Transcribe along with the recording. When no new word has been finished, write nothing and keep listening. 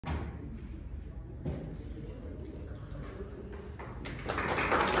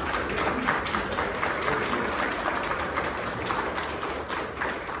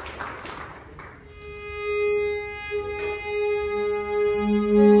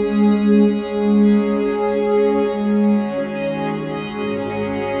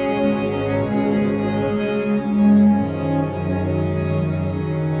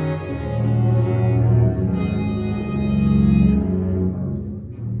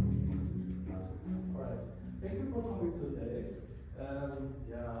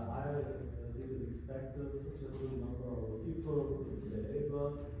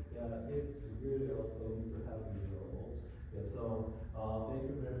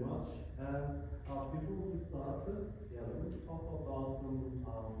talk about some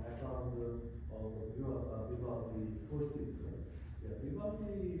background of Vivaldi courses. Yeah,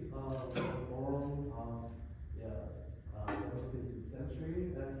 Vivaldi was born, 17th century,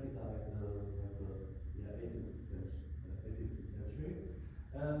 and he died in the 18th century.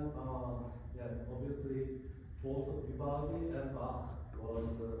 And obviously, both Vivaldi and Bach was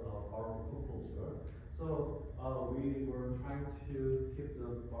baroque composer. So we were trying to keep the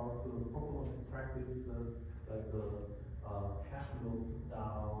baroque performance practice like the half note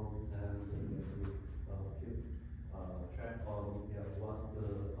down, and we keep track on what's the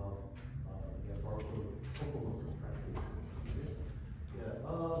baroque performance practice. Yeah.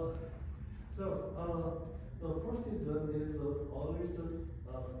 So the first season is always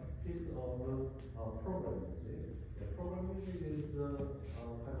a piece of program music. Yeah, program music is kind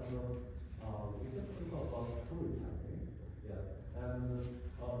of we can think about storytelling. Yeah, and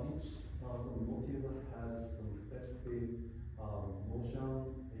each some motive has some specific emotion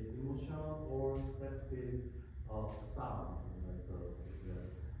or specific sound.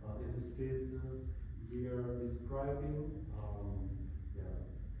 Like in this case, we are describing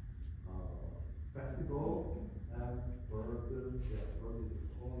festival and bird is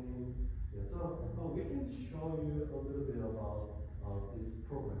calling. Yeah, so we can show you a little bit about this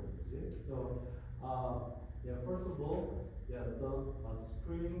program music. So first of all, the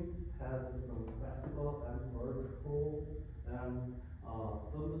spring has some festival and bird call and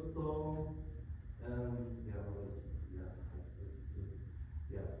thunderstorm and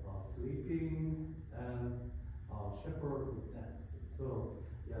sleeping and shepherd dance. So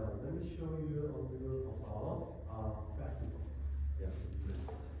let me show you a little about festival. Yeah, this.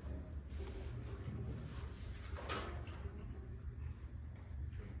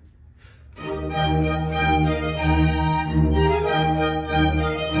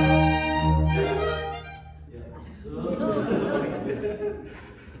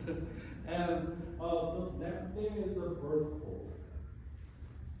 And the next thing is a bird call.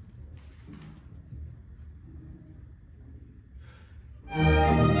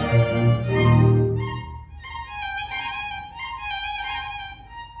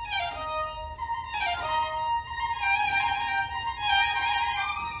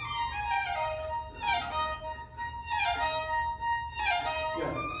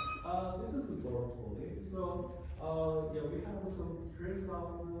 This is a bird calling. So we have some clear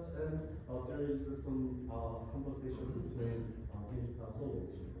sound, and there is some conversations between solo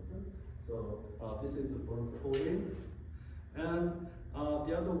instruments. So this is a bird calling, and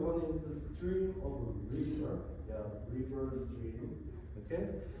the other one is a stream of a river. Yeah, river stream. Okay.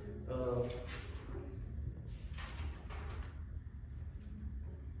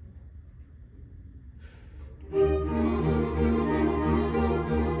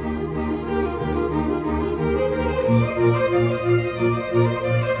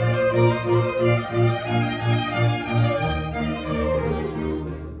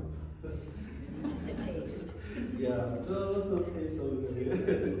 Yeah, just a taste a little bit.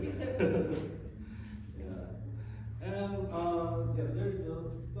 Yeah, and there is a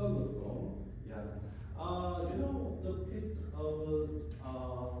thunderstorm. Yeah, the piece of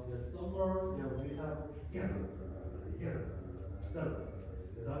the summer. Yeah, we have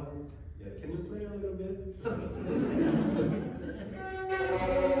can you play a little bit?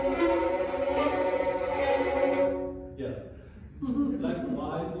 Yeah.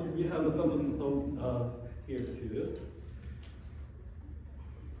 Likewise, we have a thunderstorm here too.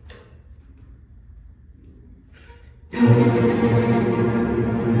 As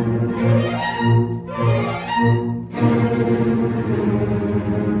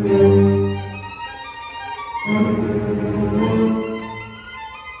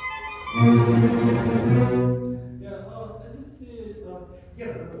you see, looks like lightning.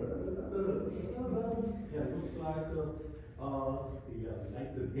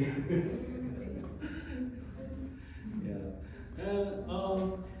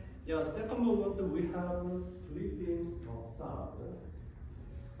 And second movement we have sleeping sound.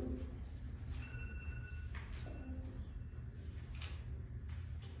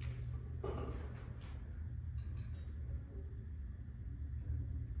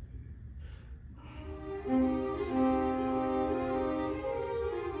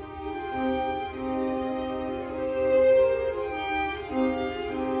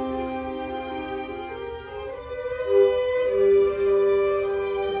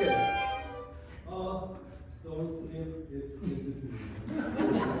 Don't sleep if this is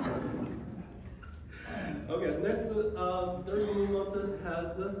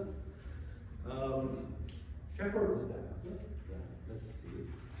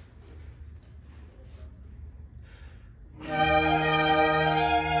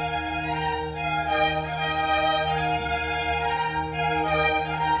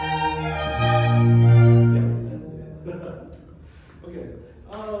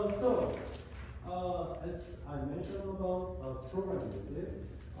as I mentioned about program music,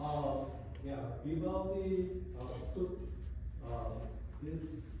 Vivaldi put this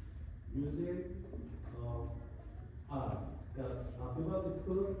music, Vivaldi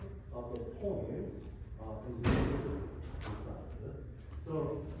put the poem in this inside. So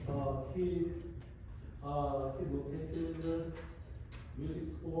he located the music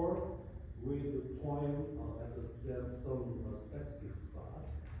score with the poem at some specific spot.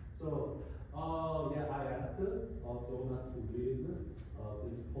 So I asked Donna to read this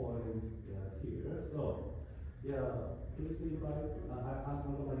poem here. So please invite. I'm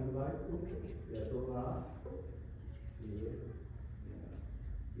gonna invite Donna here.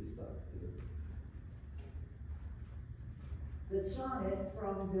 Beside here. The sonnet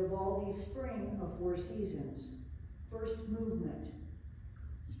from Vivaldi's Spring of Four Seasons. First movement.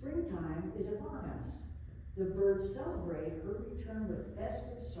 Springtime is upon us. The birds celebrate her return with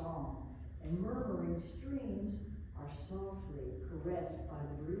festive song, and murmuring streams are softly caressed by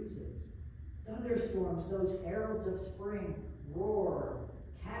the breezes. Thunderstorms, those heralds of spring, roar,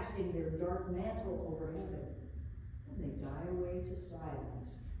 casting their dark mantle over heaven. Then they die away to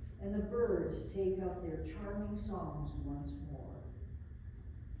silence, and the birds take up their charming songs once more.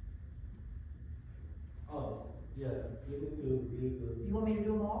 You need to read the. You want me to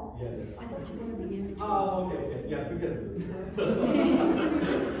do them all? Yeah. I thought you wanted the in between. Okay. Yeah, you can do it.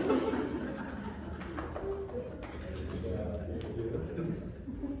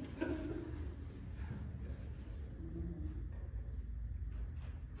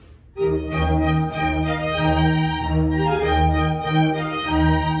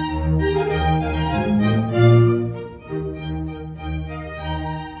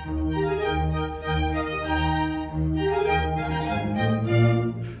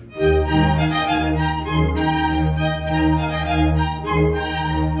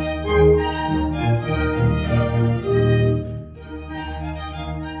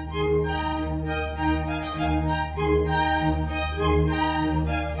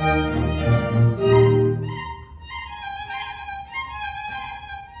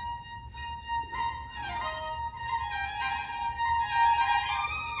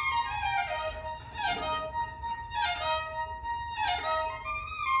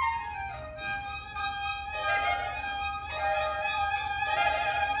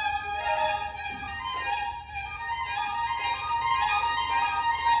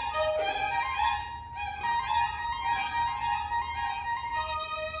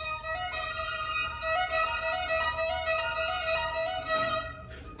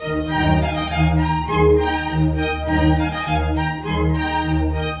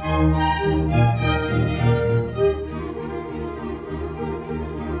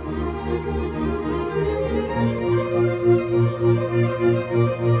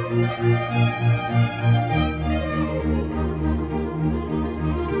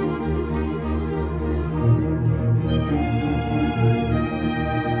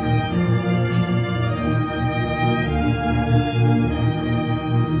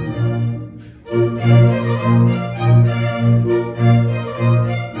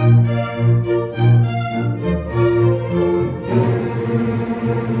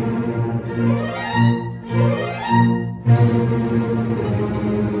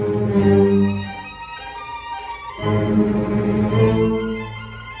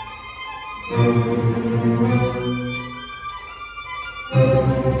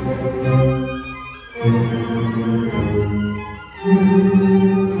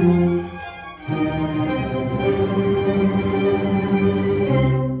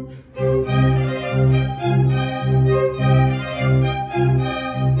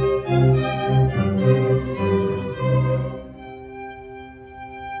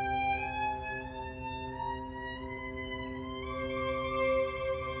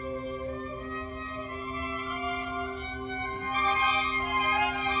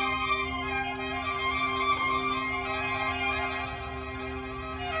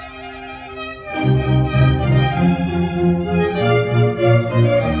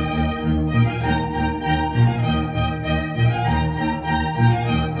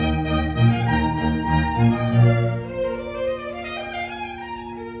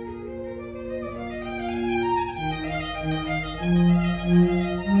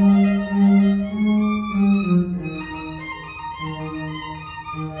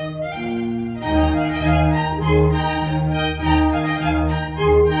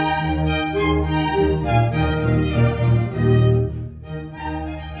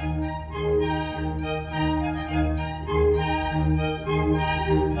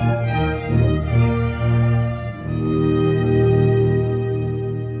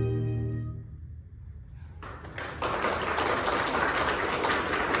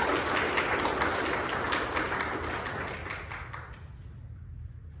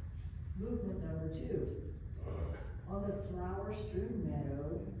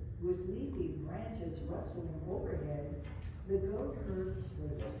 branches rustling overhead, the goat herd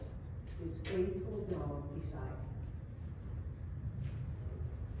sleeps, his faithful dog beside him.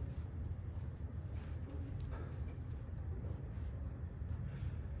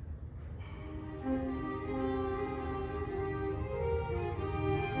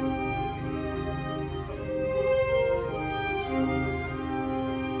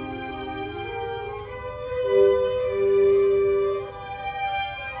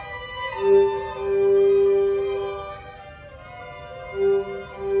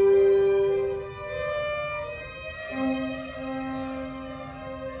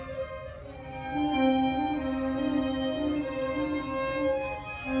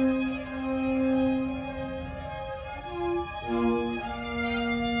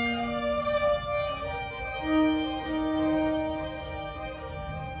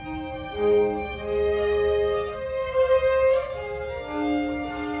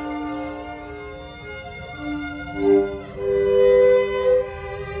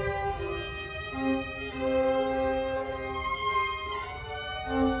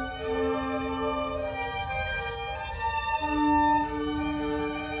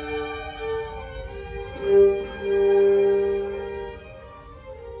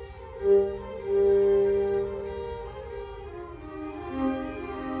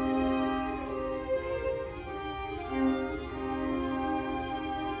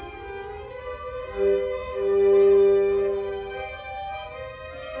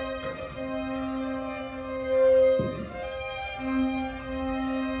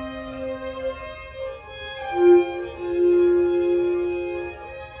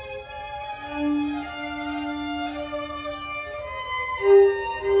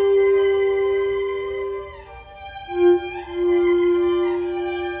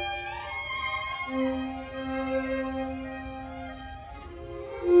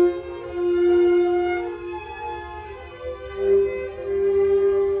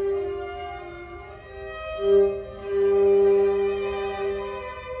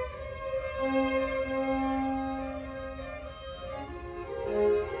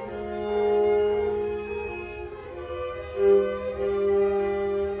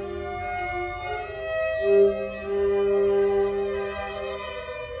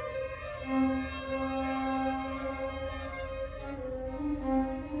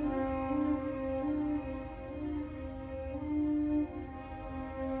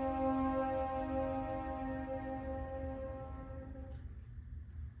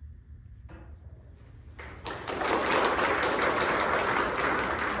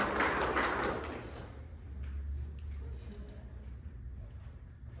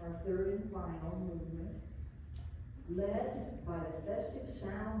 Third and final movement, led by the festive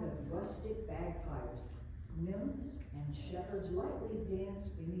sound of rustic bagpipes, nymphs and shepherds lightly dance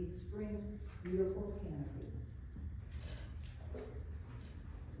beneath spring's beautiful canopy.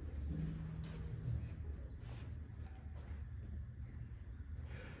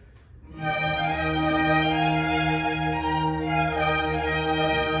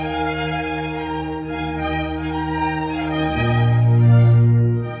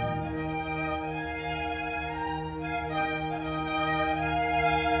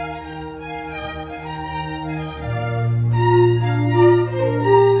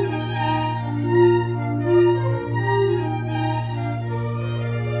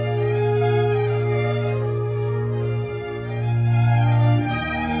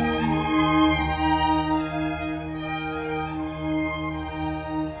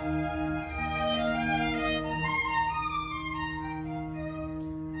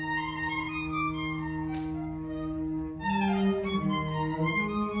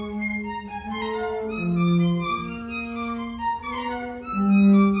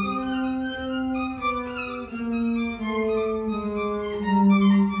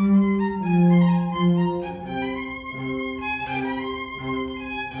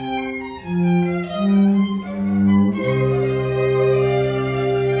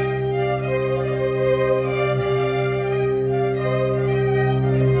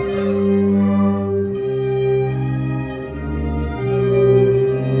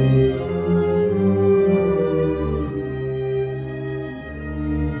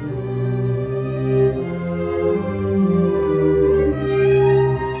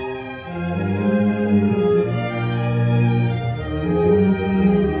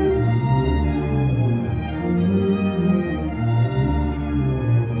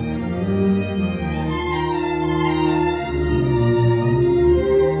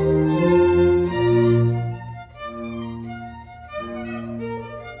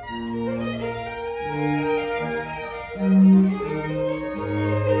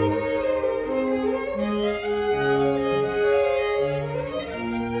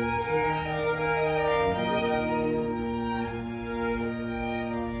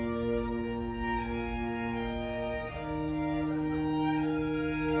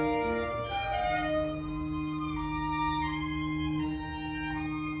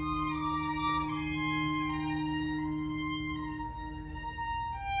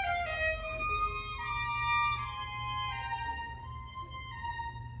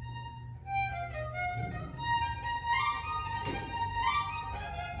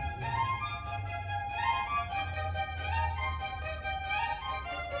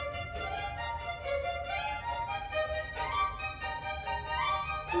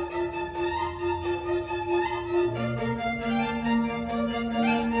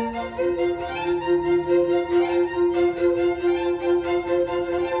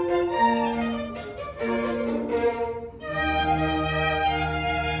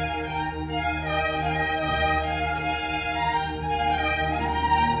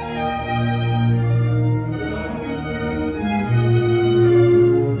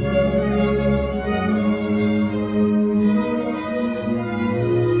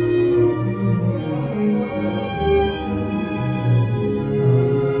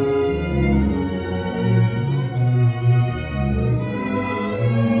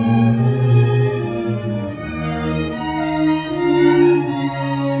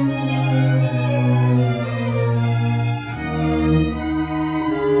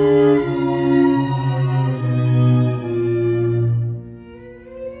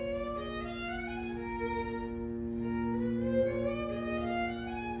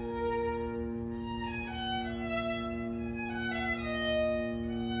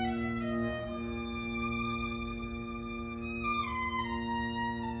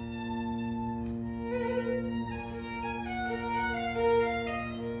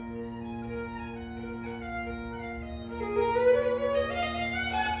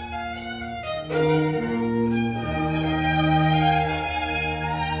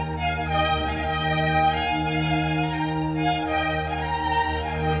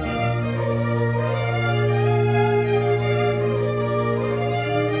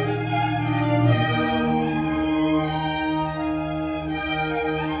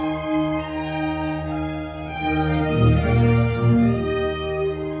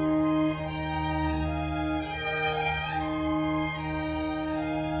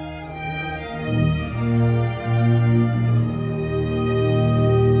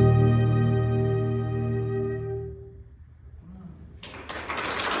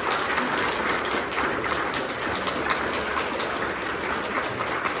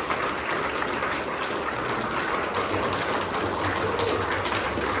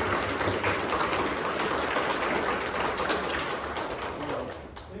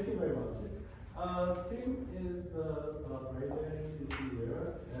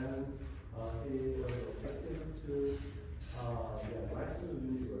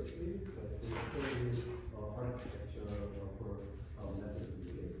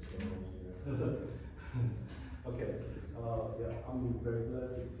 I'm very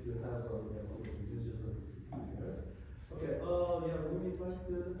glad to have musicians here. Okay, yeah, we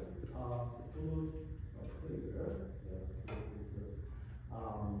invited Flute player.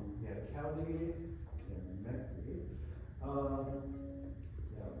 Kaleigh and McGee.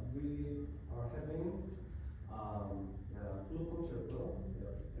 Yeah, we are having Flute Concerto.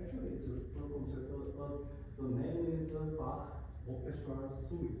 Yeah, actually, it's a Flute Concerto, but the name is Bach Orchestral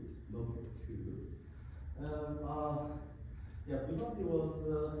Suite No. 2. And yeah, Vivaldi was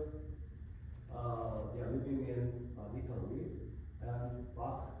living in Italy, and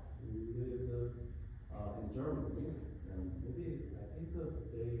Bach lived in Germany, and maybe I think that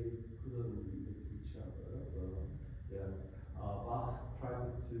they couldn't meet each other. But yeah, Bach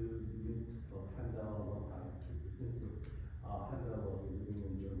tried to meet Handel one time since Handel was living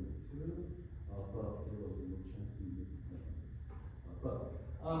in Germany too, but there was no chance to meet him. But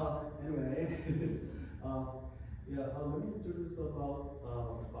anyway, let me introduce about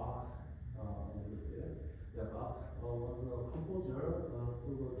Bach a little bit. Yeah, Bach was a composer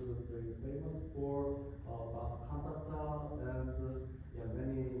who was very famous for Bach cantata and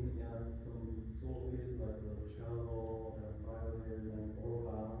many some solo pieces like cello and violin and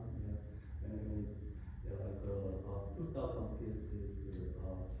organ. And like 2,000 pieces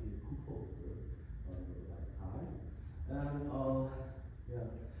he composed in his lifetime. And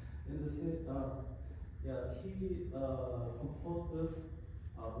in the he composed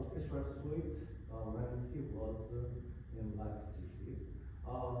orchestral suite when he was in Leipzig.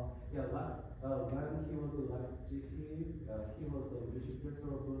 When he was in Leipzig, he was a music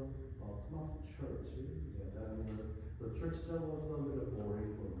director of Thomas Church. Yeah, and the church job was a little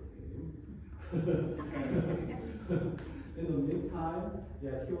boring for him. In the meantime,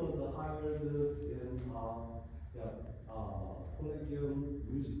 he was hired in Collegium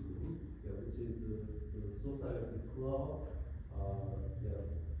Musicum, which is the society club,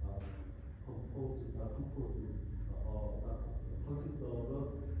 composing consists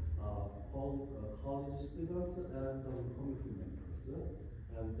of college students and some committee members,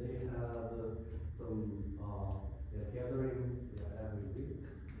 and they had some gathering every week.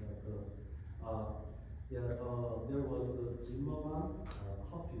 There was a Zimmerman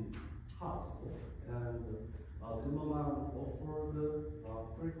coffee house, and Zimmerman offered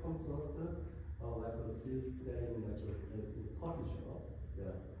free concert like this setting, like in a coffee shop.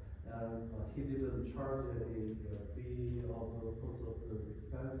 Yeah. And he didn't charge any fee of the concert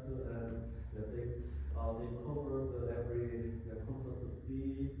expense, and they covered every concert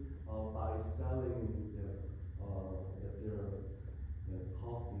fee by selling their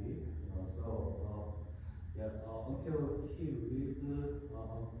coffee. Until he lived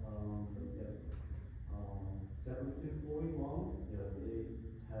 1741, they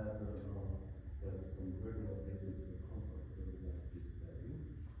had some regular basis concert like this setting.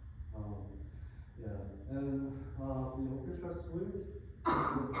 And the orchestral suite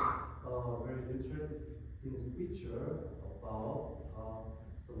is a very interesting feature about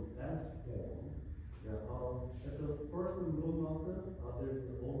some dance form. At the first movement, there is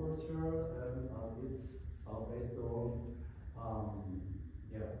an overture, and it's based on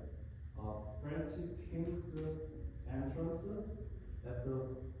French king's entrance at the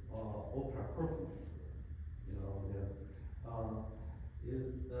opera performance.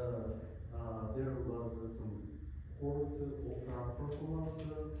 There was some court opera performance,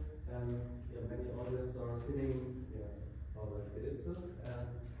 and many audience are sitting like this, and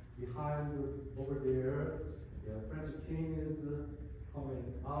behind over there, French king is coming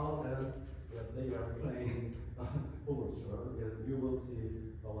out, and they are playing overture. You will see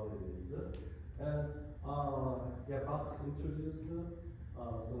what it is. And Bach introduced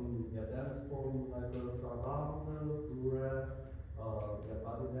some dance form like sarabande, bourrée,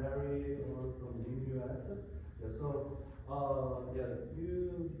 badineri, or some minuet. You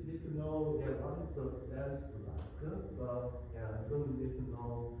need to know what is the dance like, but you don't need to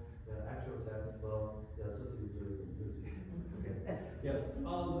know the actual dance, but just enjoy the music. Okay.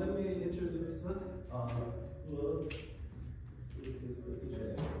 Let me introduce Flute. Flute is the teacher.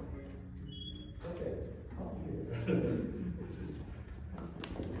 Okay.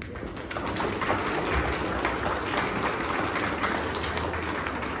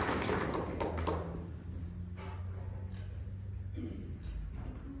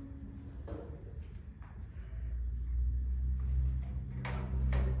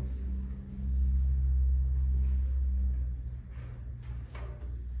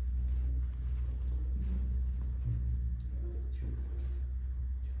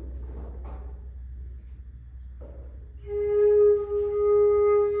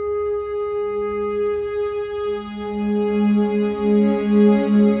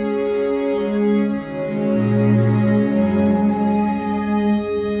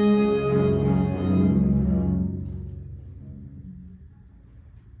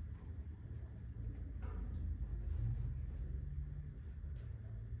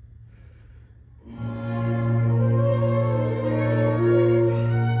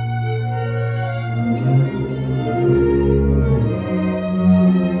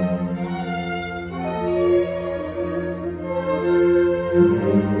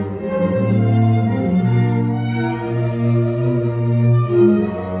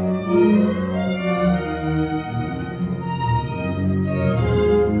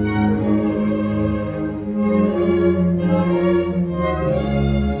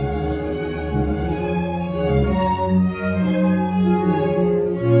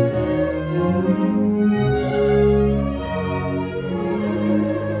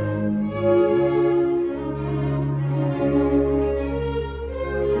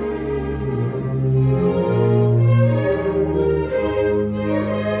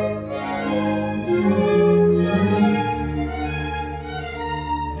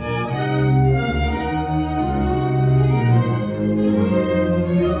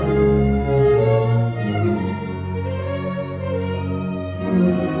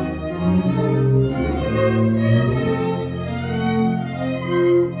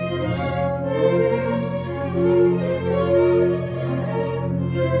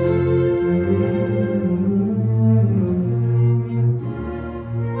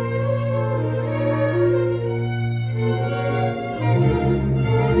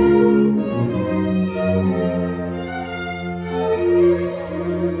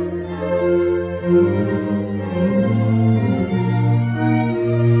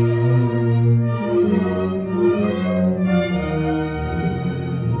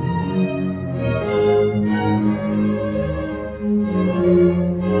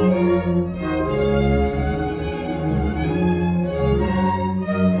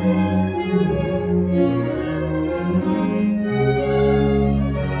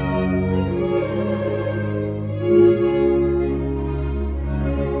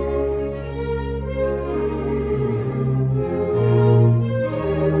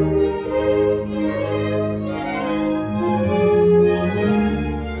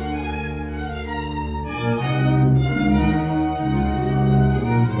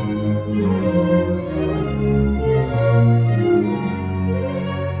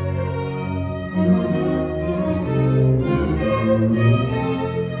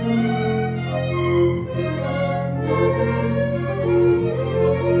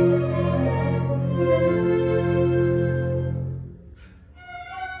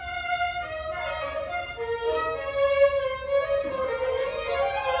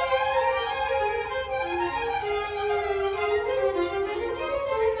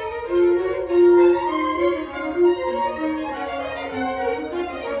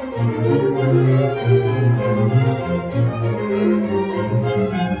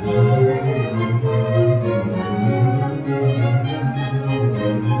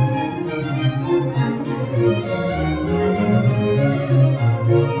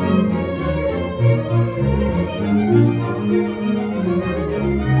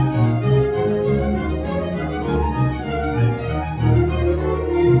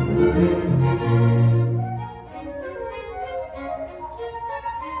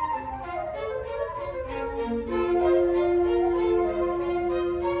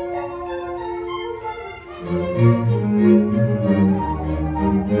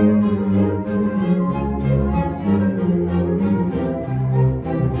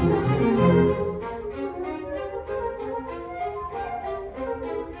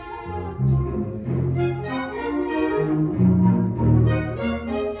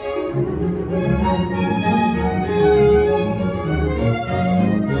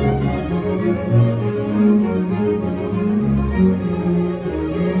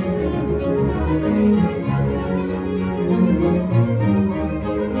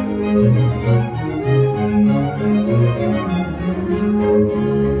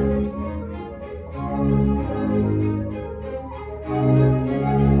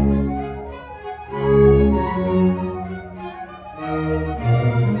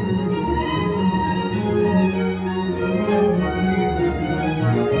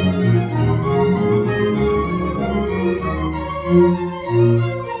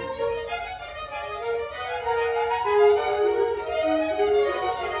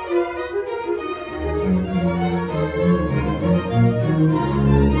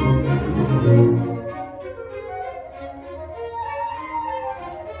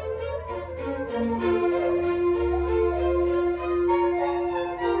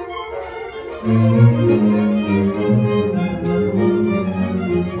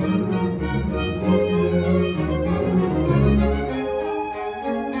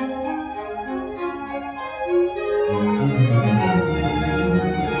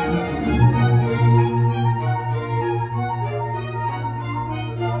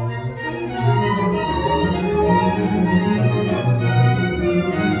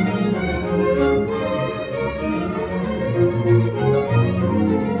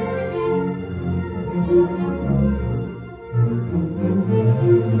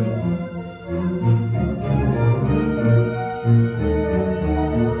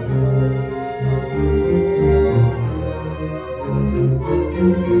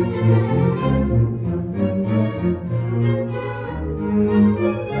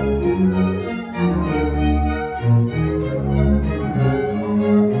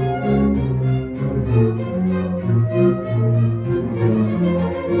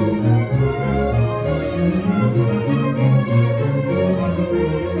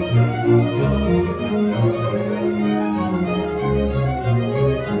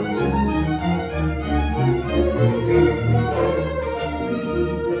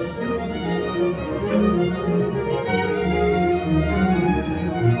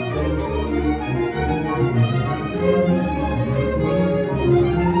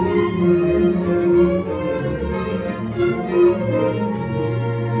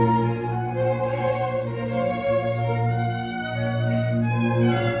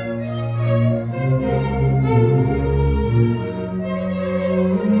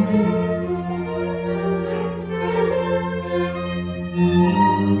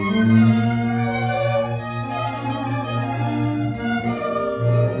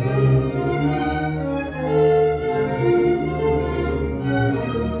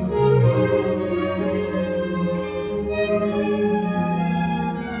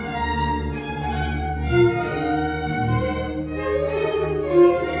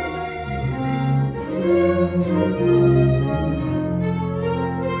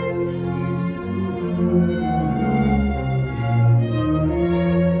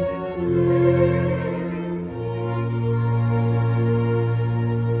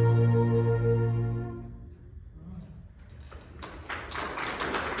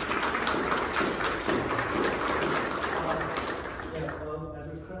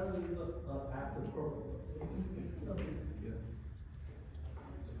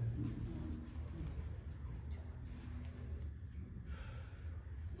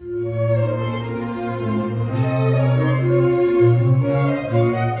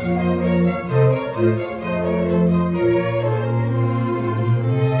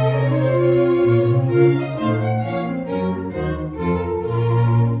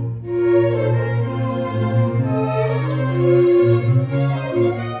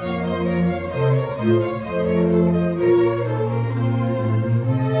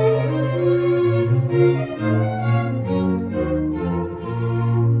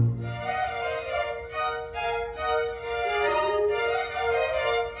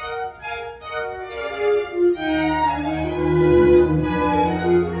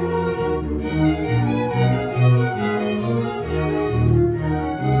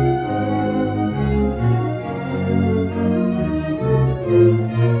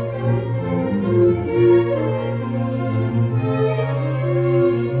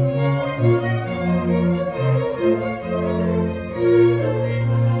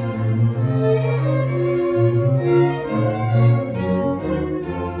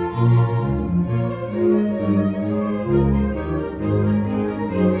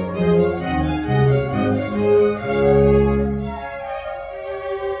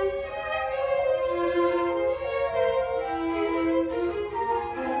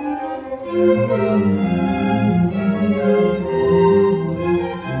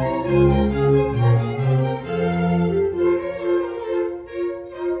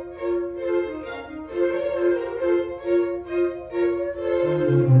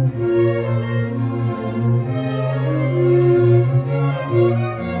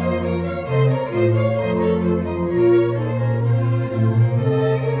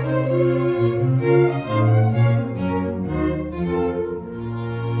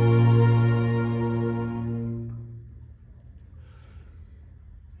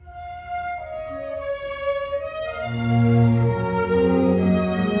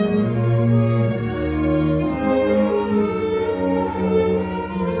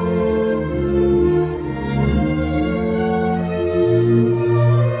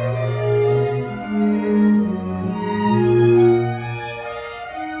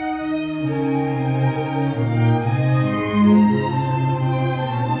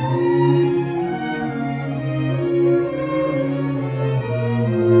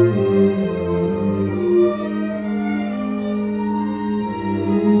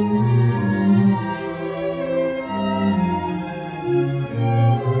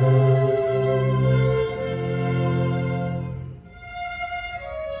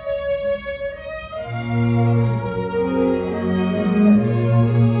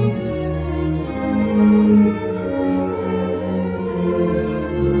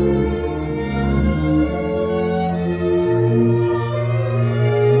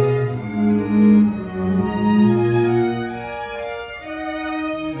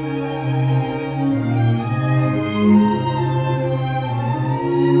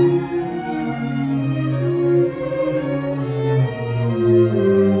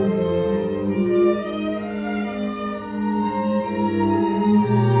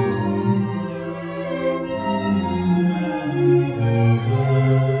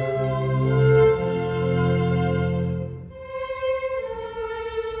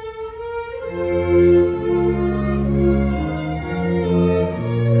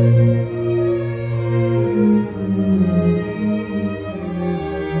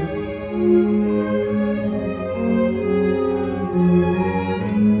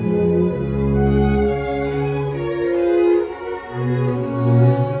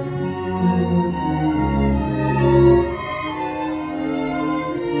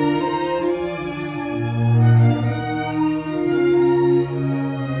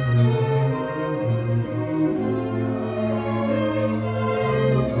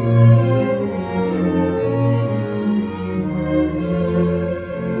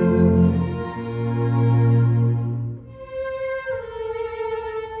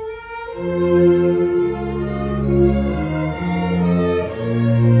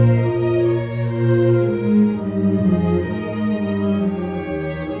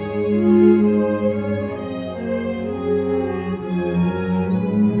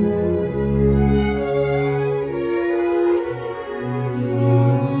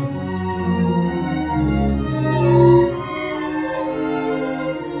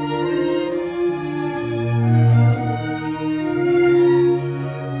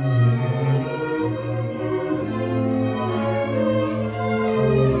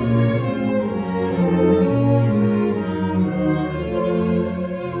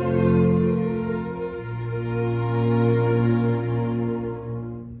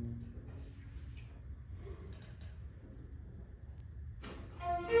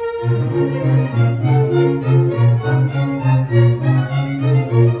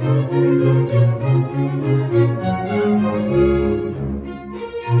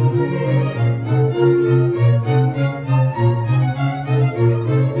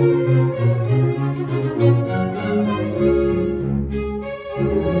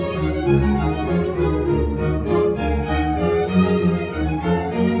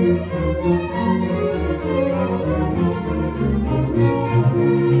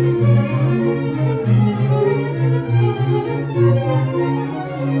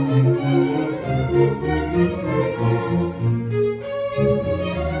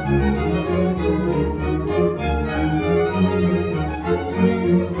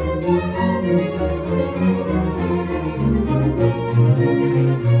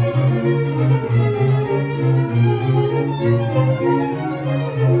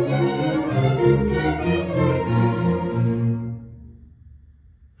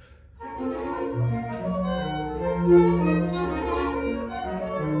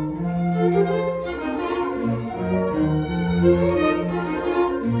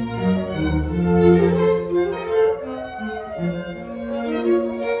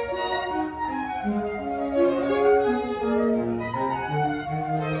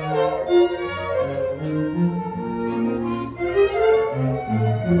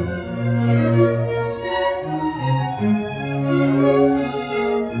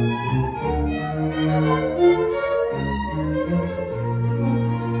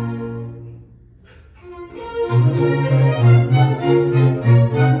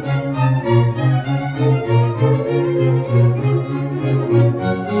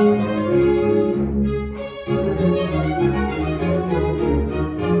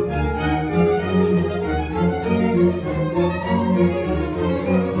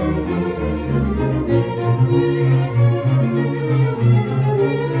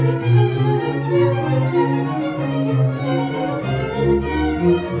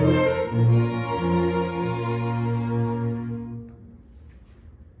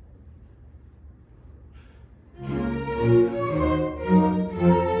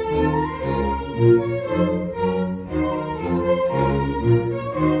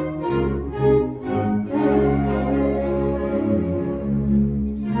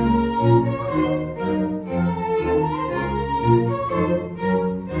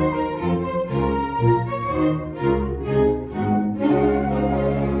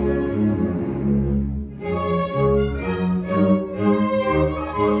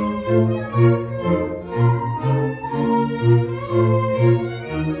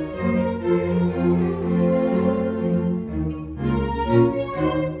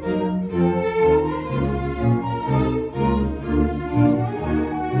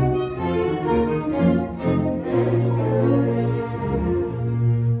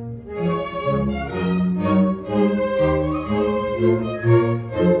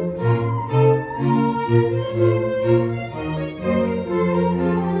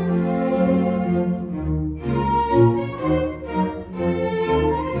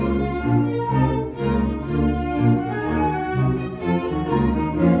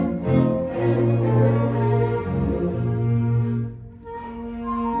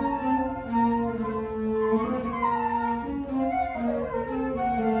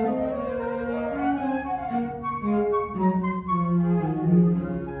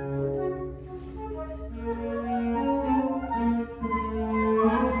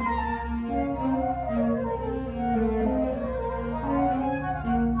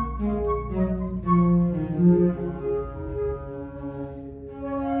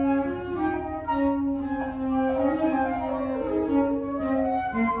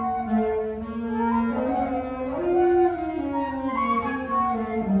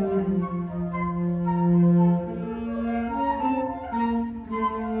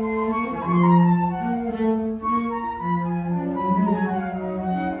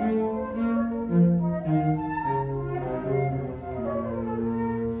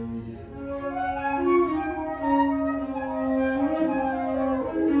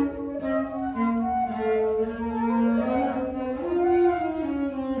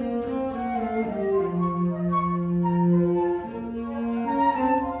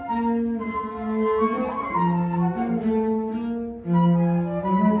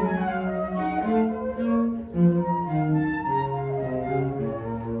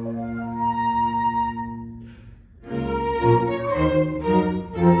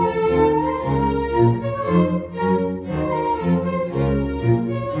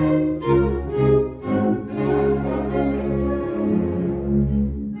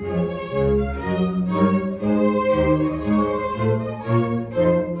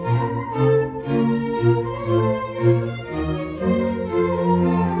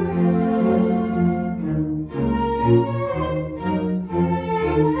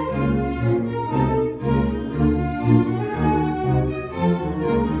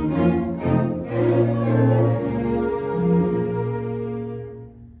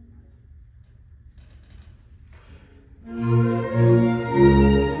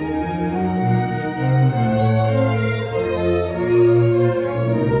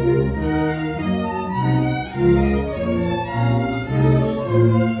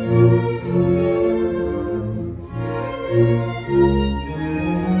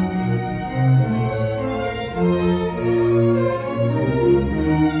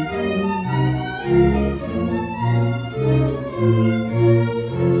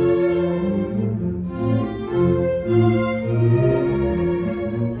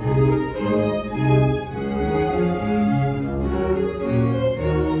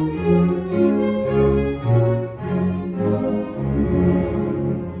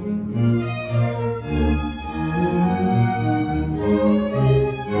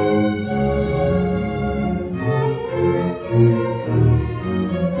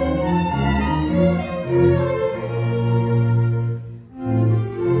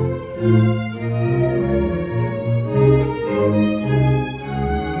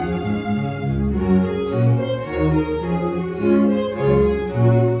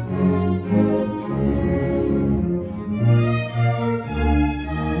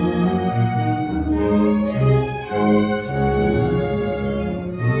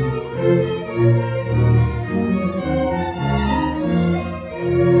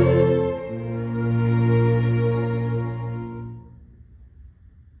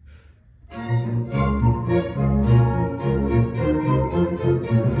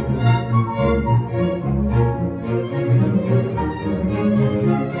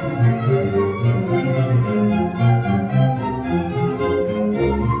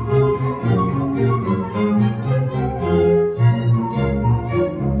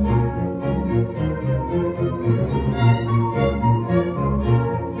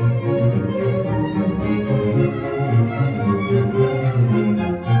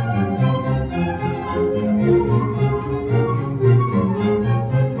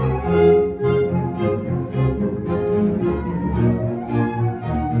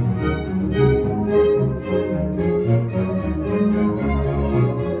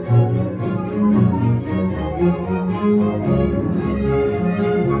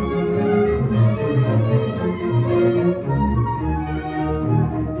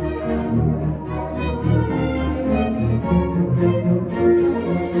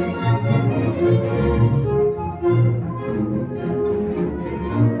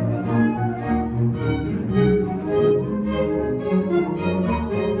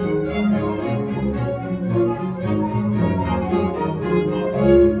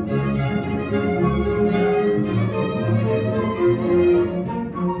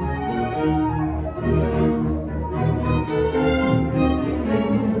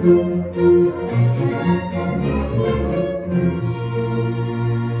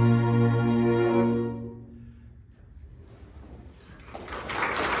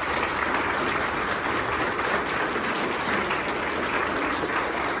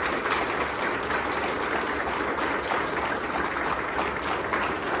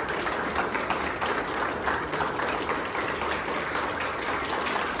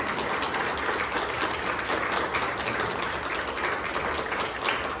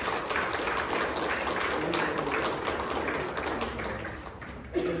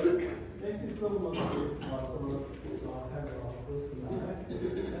 So much for having us tonight.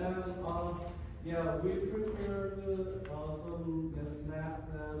 And yeah, we prepared some snacks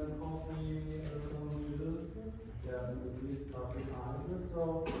and coffee and some juice. Yeah, please behind. So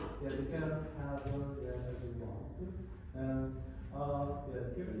yeah, you can have as you want. And yeah,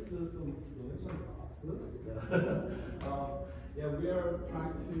 here is some donation boxes. Yeah, we are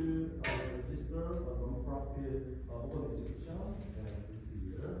trying to register a non-profit organization this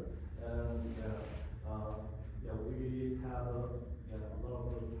year. And yeah, we have a lot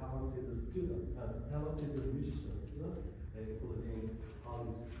of talented students, talented musicians, including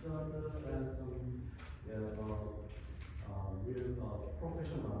college students and some real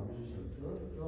professional musicians. So